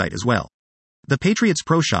its website as well. The Patriots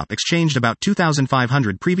pro shop exchanged about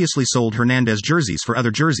 2,500 previously sold Hernandez jerseys for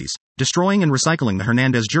other jerseys, destroying and recycling the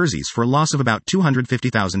Hernandez jerseys for a loss of about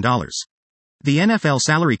 $250,000. The NFL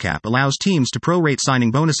salary cap allows teams to prorate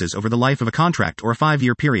signing bonuses over the life of a contract or a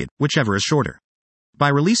 5-year period, whichever is shorter. By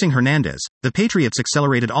releasing Hernandez, the Patriots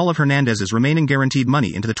accelerated all of Hernandez's remaining guaranteed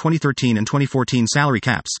money into the 2013 and 2014 salary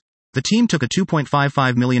caps. The team took a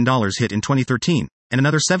 $2.55 million hit in 2013, and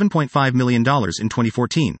another $7.5 million in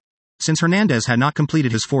 2014. Since Hernandez had not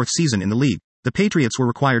completed his 4th season in the league, the Patriots were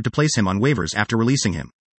required to place him on waivers after releasing him.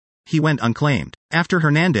 He went unclaimed. After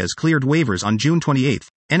Hernandez cleared waivers on June 28,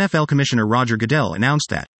 NFL Commissioner Roger Goodell announced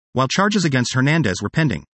that, while charges against Hernandez were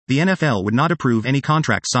pending, the NFL would not approve any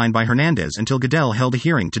contract signed by Hernandez until Goodell held a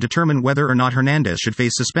hearing to determine whether or not Hernandez should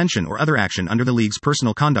face suspension or other action under the league's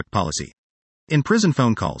personal conduct policy. In prison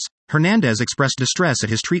phone calls, Hernandez expressed distress at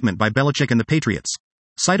his treatment by Belichick and the Patriots.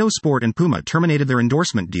 Cyto Sport and Puma terminated their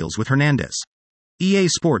endorsement deals with Hernandez. EA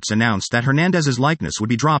Sports announced that Hernandez's likeness would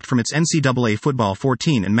be dropped from its NCAA Football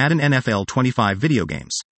 14 and Madden NFL 25 video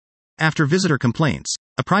games. After visitor complaints,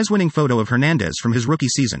 a prize-winning photo of Hernandez from his rookie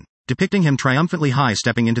season, depicting him triumphantly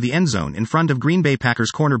high-stepping into the end zone in front of Green Bay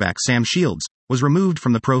Packers cornerback Sam Shields, was removed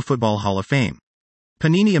from the Pro Football Hall of Fame.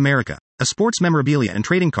 Panini America, a sports memorabilia and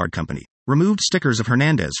trading card company, removed stickers of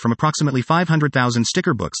Hernandez from approximately 500,000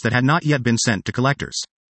 sticker books that had not yet been sent to collectors.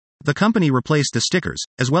 The company replaced the stickers,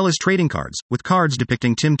 as well as trading cards, with cards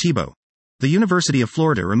depicting Tim Tebow. The University of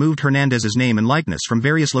Florida removed Hernandez's name and likeness from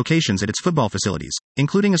various locations at its football facilities,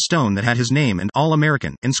 including a stone that had his name and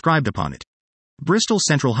All-American inscribed upon it. Bristol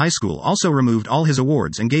Central High School also removed all his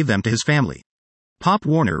awards and gave them to his family. Pop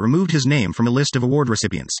Warner removed his name from a list of award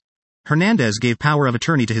recipients. Hernandez gave power of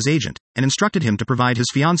attorney to his agent, and instructed him to provide his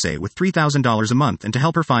fiancée with $3,000 a month and to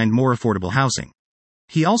help her find more affordable housing.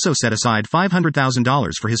 He also set aside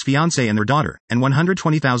 $500,000 for his fiancée and their daughter, and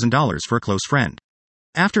 $120,000 for a close friend.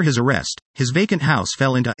 After his arrest, his vacant house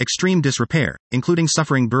fell into extreme disrepair, including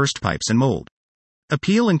suffering burst pipes and mold.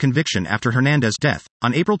 Appeal and conviction. After Hernandez's death,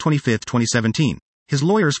 on April 25, 2017, his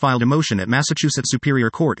lawyers filed a motion at Massachusetts Superior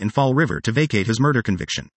Court in Fall River to vacate his murder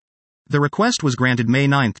conviction. The request was granted May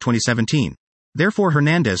 9, 2017. Therefore,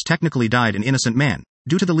 Hernandez technically died an innocent man,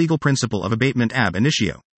 due to the legal principle of abatement ab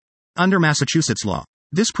initio. Under Massachusetts law,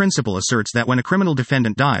 this principle asserts that when a criminal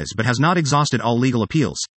defendant dies but has not exhausted all legal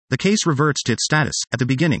appeals, the case reverts to its status. At the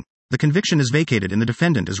beginning, the conviction is vacated and the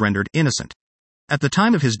defendant is rendered innocent. At the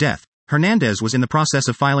time of his death, Hernandez was in the process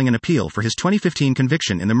of filing an appeal for his 2015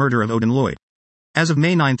 conviction in the murder of Odin Lloyd. As of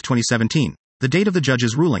May 9, 2017, the date of the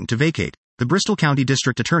judge's ruling to vacate, the Bristol County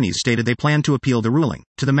District Attorneys stated they planned to appeal the ruling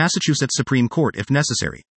to the Massachusetts Supreme Court if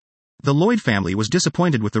necessary. The Lloyd family was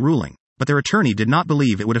disappointed with the ruling, but their attorney did not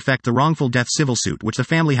believe it would affect the wrongful death civil suit which the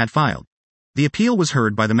family had filed. The appeal was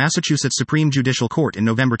heard by the Massachusetts Supreme Judicial Court in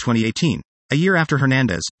November 2018, a year after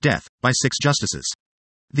Hernandez's death, by 6 justices.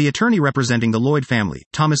 The attorney representing the Lloyd family,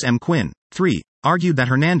 Thomas M. Quinn, 3, argued that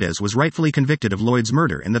Hernandez was rightfully convicted of Lloyd's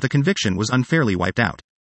murder and that the conviction was unfairly wiped out.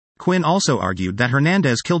 Quinn also argued that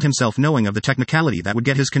Hernandez killed himself knowing of the technicality that would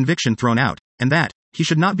get his conviction thrown out, and that he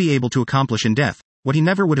should not be able to accomplish in death what he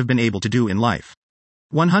never would have been able to do in life.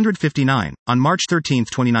 159. On March 13,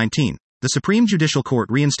 2019, the Supreme Judicial Court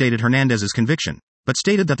reinstated Hernandez's conviction, but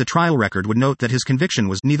stated that the trial record would note that his conviction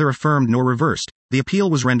was neither affirmed nor reversed. The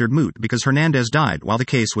appeal was rendered moot because Hernandez died while the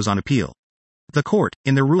case was on appeal. The court,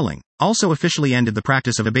 in their ruling, also officially ended the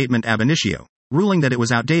practice of abatement ab initio, ruling that it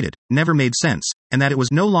was outdated, never made sense, and that it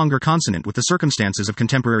was no longer consonant with the circumstances of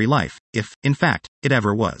contemporary life, if, in fact, it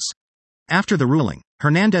ever was. After the ruling,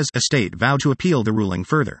 Hernandez's estate vowed to appeal the ruling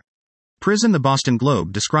further. Prison. The Boston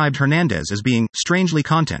Globe described Hernandez as being strangely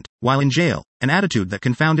content while in jail, an attitude that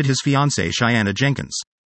confounded his fiancée Cheyenne Jenkins.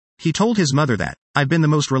 He told his mother that, "I've been the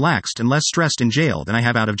most relaxed and less stressed in jail than I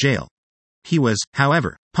have out of jail." He was,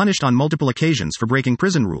 however, punished on multiple occasions for breaking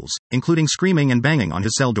prison rules, including screaming and banging on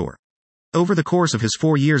his cell door. Over the course of his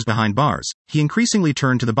 4 years behind bars, he increasingly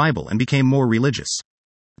turned to the Bible and became more religious.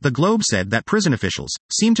 The Globe said that prison officials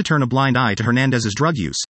seemed to turn a blind eye to Hernandez's drug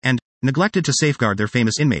use and neglected to safeguard their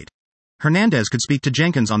famous inmate. Hernandez could speak to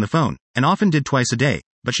Jenkins on the phone, and often did twice a day,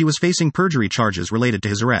 but she was facing perjury charges related to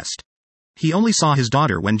his arrest. He only saw his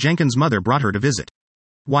daughter when Jenkins' mother brought her to visit.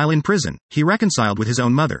 While in prison, he reconciled with his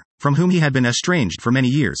own mother, from whom he had been estranged for many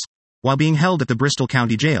years. While being held at the Bristol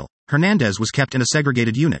County Jail, Hernandez was kept in a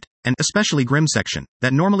segregated unit, an especially grim section,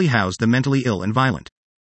 that normally housed the mentally ill and violent.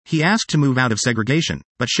 He asked to move out of segregation,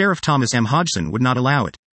 but Sheriff Thomas M. Hodgson would not allow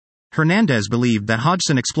it. Hernandez believed that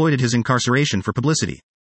Hodgson exploited his incarceration for publicity.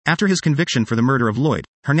 After his conviction for the murder of Lloyd,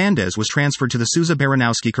 Hernandez was transferred to the Sousa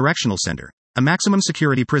Baranowski Correctional Center, a maximum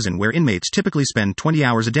security prison where inmates typically spend 20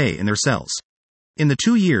 hours a day in their cells. In the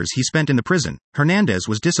 2 years he spent in the prison, Hernandez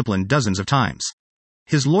was disciplined dozens of times.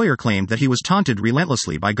 His lawyer claimed that he was taunted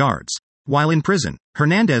relentlessly by guards. While in prison,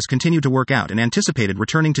 Hernandez continued to work out and anticipated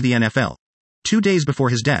returning to the NFL. 2 days before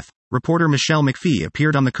his death, reporter Michelle McPhee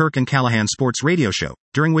appeared on the Kirk and Callahan sports radio show,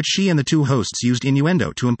 during which she and the two hosts used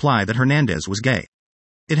innuendo to imply that Hernandez was gay.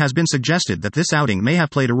 It has been suggested that this outing may have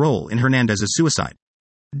played a role in Hernandez's suicide.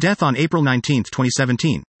 Death on April 19,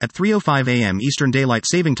 2017, at 3:05 a.m. Eastern Daylight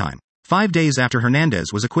Saving Time, 5 days after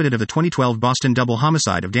Hernandez was acquitted of the 2012 Boston double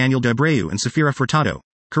homicide of Daniel DeAbreu and Safira Furtado.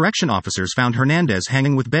 Correction officers found Hernandez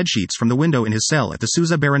hanging with bedsheets from the window in his cell at the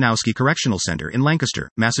Sousa Baranowski Correctional Center in Lancaster,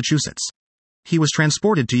 Massachusetts. He was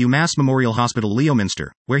transported to UMass Memorial Hospital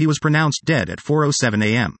Leominster, where he was pronounced dead at 4:07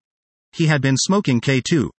 a.m. He had been smoking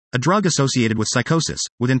K2, a drug associated with psychosis,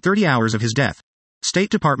 within 30 hours of his death. State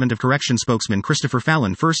Department of Correction spokesman Christopher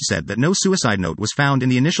Fallon first said that no suicide note was found in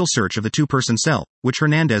the initial search of the two-person cell, which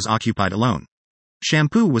Hernandez occupied alone.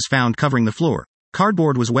 Shampoo was found covering the floor,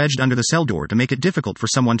 cardboard was wedged under the cell door to make it difficult for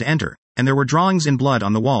someone to enter, and there were drawings in blood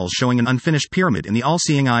on the walls showing an unfinished pyramid in the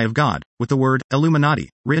all-seeing eye of God, with the word, Illuminati,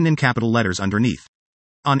 written in capital letters underneath.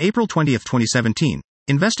 On April 20, 2017,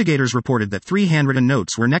 investigators reported that 3 handwritten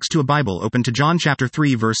notes were next to a Bible open to John chapter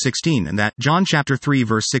 3 verse 16 and that John chapter 3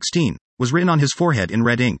 verse 16 was written on his forehead in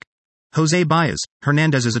red ink. Jose Baez,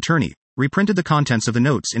 Hernandez's attorney, reprinted the contents of the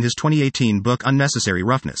notes in his 2018 book Unnecessary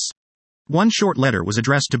Roughness. One short letter was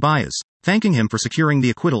addressed to Baez, thanking him for securing the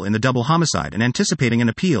acquittal in the double homicide and anticipating an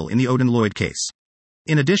appeal in the Odin Lloyd case.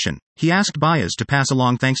 In addition, he asked Baez to pass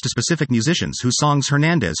along thanks to specific musicians whose songs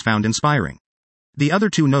Hernandez found inspiring. The other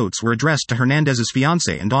 2 notes were addressed to Hernandez's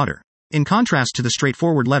fiancée and daughter. In contrast to the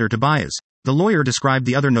straightforward letter to Baez, the lawyer described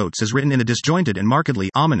the other notes as written in a disjointed and markedly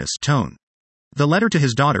ominous tone. The letter to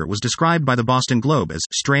his daughter was described by the Boston Globe as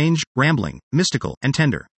strange, rambling, mystical, and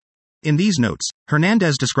tender. In these notes,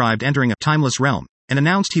 Hernandez described entering a timeless realm and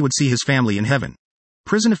announced he would see his family in heaven.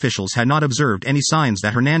 Prison officials had not observed any signs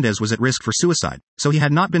that Hernandez was at risk for suicide, so he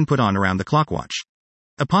had not been put on around-the-clock watch.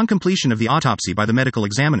 Upon completion of the autopsy by the medical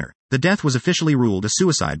examiner, the death was officially ruled a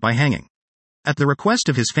suicide by hanging. At the request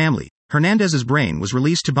of his family, Hernandez's brain was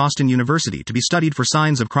released to Boston University to be studied for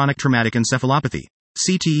signs of chronic traumatic encephalopathy,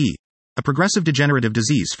 CTE, a progressive degenerative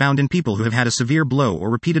disease found in people who have had a severe blow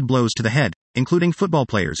or repeated blows to the head, including football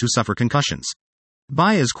players who suffer concussions.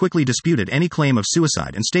 Baez quickly disputed any claim of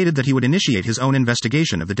suicide and stated that he would initiate his own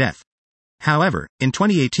investigation of the death. However, in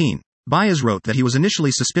 2018, Baez wrote that he was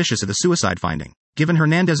initially suspicious of the suicide finding, given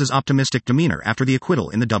Hernandez's optimistic demeanor after the acquittal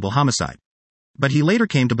in the double homicide. But he later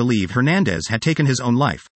came to believe Hernandez had taken his own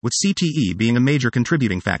life, with CTE being a major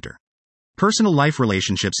contributing factor. Personal life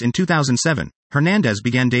relationships. In 2007, Hernandez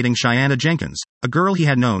began dating Cheyenne Jenkins, a girl he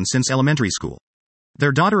had known since elementary school.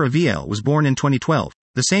 Their daughter Aviel was born in 2012,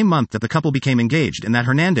 the same month that the couple became engaged and that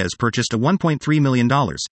Hernandez purchased a $1.3 million,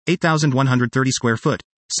 8,130 square foot,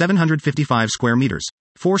 755 square meters,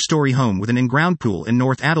 four-story home with an in-ground pool in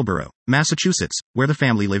North Attleboro, Massachusetts, where the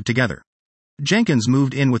family lived together. Jenkins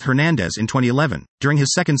moved in with Hernandez in 2011, during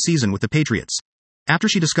his second season with the Patriots. After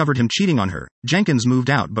she discovered him cheating on her, Jenkins moved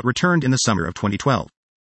out but returned in the summer of 2012.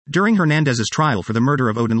 During Hernandez's trial for the murder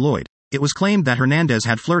of Odin Lloyd, it was claimed that Hernandez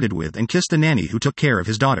had flirted with and kissed the nanny who took care of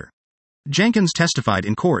his daughter. Jenkins testified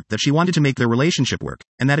in court that she wanted to make their relationship work,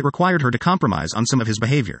 and that it required her to compromise on some of his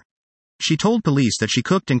behavior. She told police that she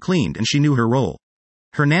cooked and cleaned and she knew her role.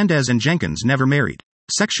 Hernandez and Jenkins never married.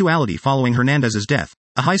 Sexuality following Hernandez's death,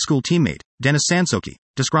 a high school teammate, Dennis Sansoki,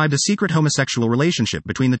 described a secret homosexual relationship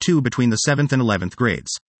between the two between the 7th and 11th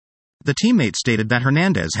grades. The teammate stated that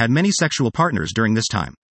Hernandez had many sexual partners during this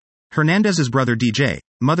time. Hernandez's brother DJ,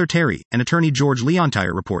 mother Terry, and attorney George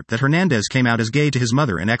Leontire report that Hernandez came out as gay to his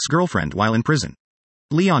mother and ex-girlfriend while in prison.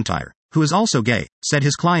 Leontire, who is also gay, said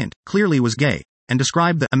his client clearly was gay, and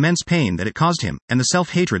described the immense pain that it caused him and the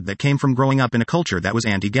self-hatred that came from growing up in a culture that was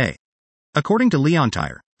anti-gay. According to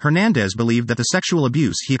Leontire, Hernandez believed that the sexual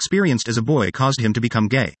abuse he experienced as a boy caused him to become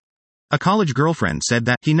gay. A college girlfriend said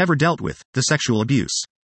that he never dealt with the sexual abuse.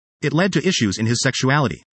 It led to issues in his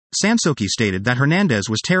sexuality. Sansoki stated that Hernandez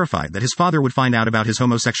was terrified that his father would find out about his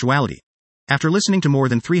homosexuality. After listening to more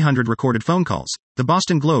than 300 recorded phone calls, the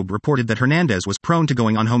Boston Globe reported that Hernandez was prone to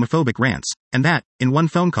going on homophobic rants, and that, in one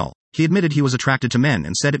phone call, he admitted he was attracted to men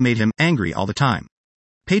and said it made him angry all the time.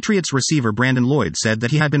 Patriots receiver Brandon Lloyd said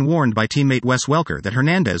that he had been warned by teammate Wes Welker that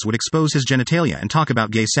Hernandez would expose his genitalia and talk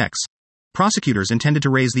about gay sex. Prosecutors intended to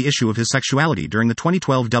raise the issue of his sexuality during the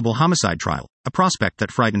 2012 double homicide trial, a prospect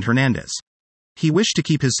that frightened Hernandez. He wished to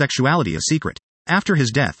keep his sexuality a secret. After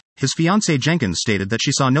his death, his fiancée Jenkins stated that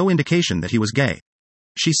she saw no indication that he was gay.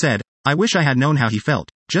 She said, "I wish I had known how he felt,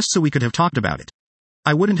 just so we could have talked about it.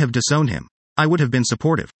 I wouldn't have disowned him. I would have been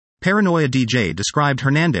supportive." Paranoia DJ described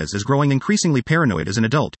Hernandez as growing increasingly paranoid as an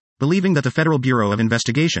adult, believing that the Federal Bureau of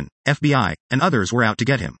Investigation, FBI, and others were out to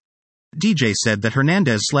get him. DJ said that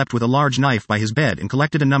Hernandez slept with a large knife by his bed and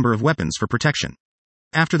collected a number of weapons for protection.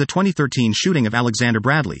 After the 2013 shooting of Alexander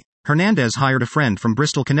Bradley, Hernandez hired a friend from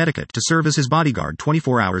Bristol, Connecticut to serve as his bodyguard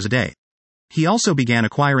 24 hours a day. He also began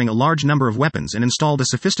acquiring a large number of weapons and installed a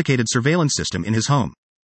sophisticated surveillance system in his home.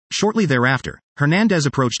 Shortly thereafter, Hernandez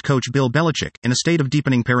approached coach Bill Belichick in a state of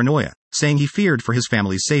deepening paranoia, saying he feared for his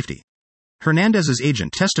family's safety. Hernandez's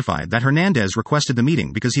agent testified that Hernandez requested the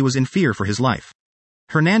meeting because he was in fear for his life.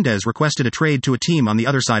 Hernandez requested a trade to a team on the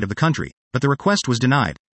other side of the country, but the request was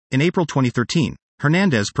denied. In April 2013,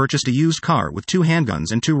 Hernandez purchased a used car with 2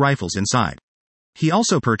 handguns and 2 rifles inside. He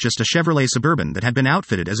also purchased a Chevrolet Suburban that had been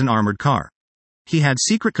outfitted as an armored car. He had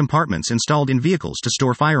secret compartments installed in vehicles to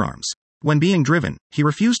store firearms. When being driven, he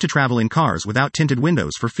refused to travel in cars without tinted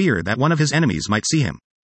windows for fear that one of his enemies might see him.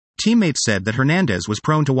 Teammates said that Hernandez was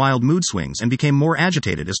prone to wild mood swings and became more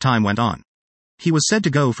agitated as time went on. He was said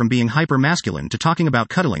to go from being hyper-masculine to talking about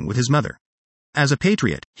cuddling with his mother. As a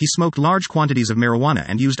patriot, he smoked large quantities of marijuana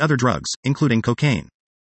and used other drugs, including cocaine.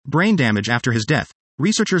 Brain damage after his death.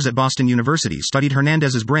 Researchers at Boston University studied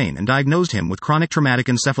Hernandez's brain and diagnosed him with chronic traumatic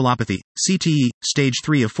encephalopathy, CTE, stage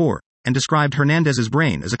 3 of 4, and described Hernandez's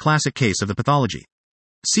brain as a classic case of the pathology.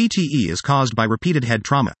 CTE is caused by repeated head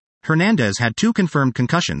trauma. Hernandez had 2 confirmed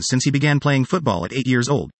concussions since he began playing football at 8 years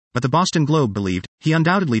old, but the Boston Globe believed he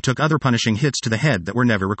undoubtedly took other punishing hits to the head that were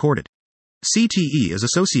never recorded. CTE is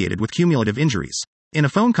associated with cumulative injuries. In a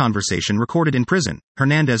phone conversation recorded in prison,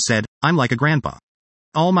 Hernandez said, "I'm like a grandpa.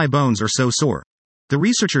 All my bones are so sore." The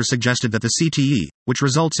researchers suggested that the CTE, which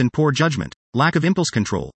results in poor judgment, lack of impulse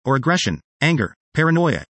control, or aggression, anger,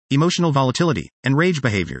 paranoia, emotional volatility, and rage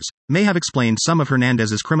behaviors, may have explained some of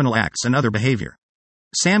Hernandez's criminal acts and other behavior.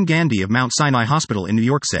 Sam Gandy of Mount Sinai Hospital in New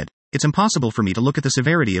York said, "It's impossible for me to look at the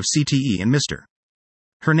severity of CTE in Mr.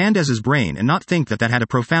 Hernandez's brain and not think that had a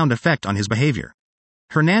profound effect on his behavior."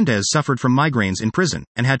 Hernandez suffered from migraines in prison,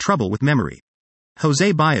 and had trouble with memory.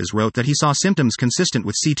 Jose Baez wrote that he saw symptoms consistent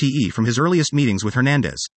with CTE from his earliest meetings with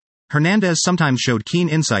Hernandez. Hernandez sometimes showed keen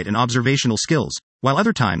insight and observational skills, while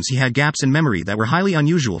other times he had gaps in memory that were highly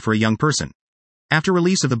unusual for a young person. After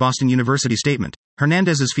release of the Boston University statement,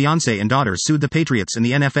 Hernandez's fiancée and daughter sued the Patriots and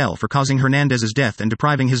the NFL for causing Hernandez's death and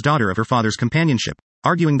depriving his daughter of her father's companionship,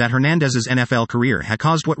 arguing that Hernandez's NFL career had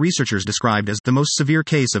caused what researchers described as the most severe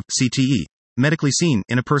case of CTE, medically seen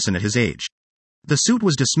in a person at his age. The suit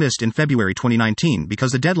was dismissed in February 2019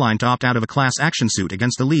 because the deadline to opt out of a class action suit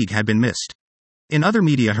against the league had been missed. In other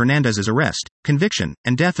media, Hernandez's arrest, conviction,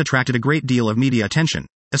 and death attracted a great deal of media attention,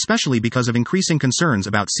 especially because of increasing concerns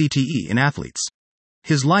about CTE in athletes.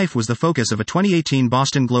 His life was the focus of a 2018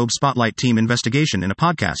 Boston Globe Spotlight team investigation in a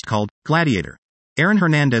podcast called Gladiator. Aaron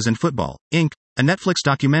Hernandez and Football, Inc., a Netflix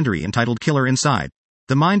documentary entitled Killer Inside.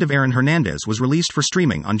 The Mind of Aaron Hernandez was released for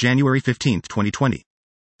streaming on January 15, 2020.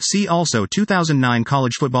 See also 2009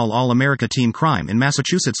 College Football All-America Team Crime in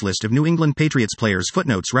Massachusetts. List of New England Patriots players.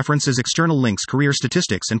 Footnotes references external links. Career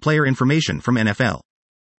statistics and player information from NFL.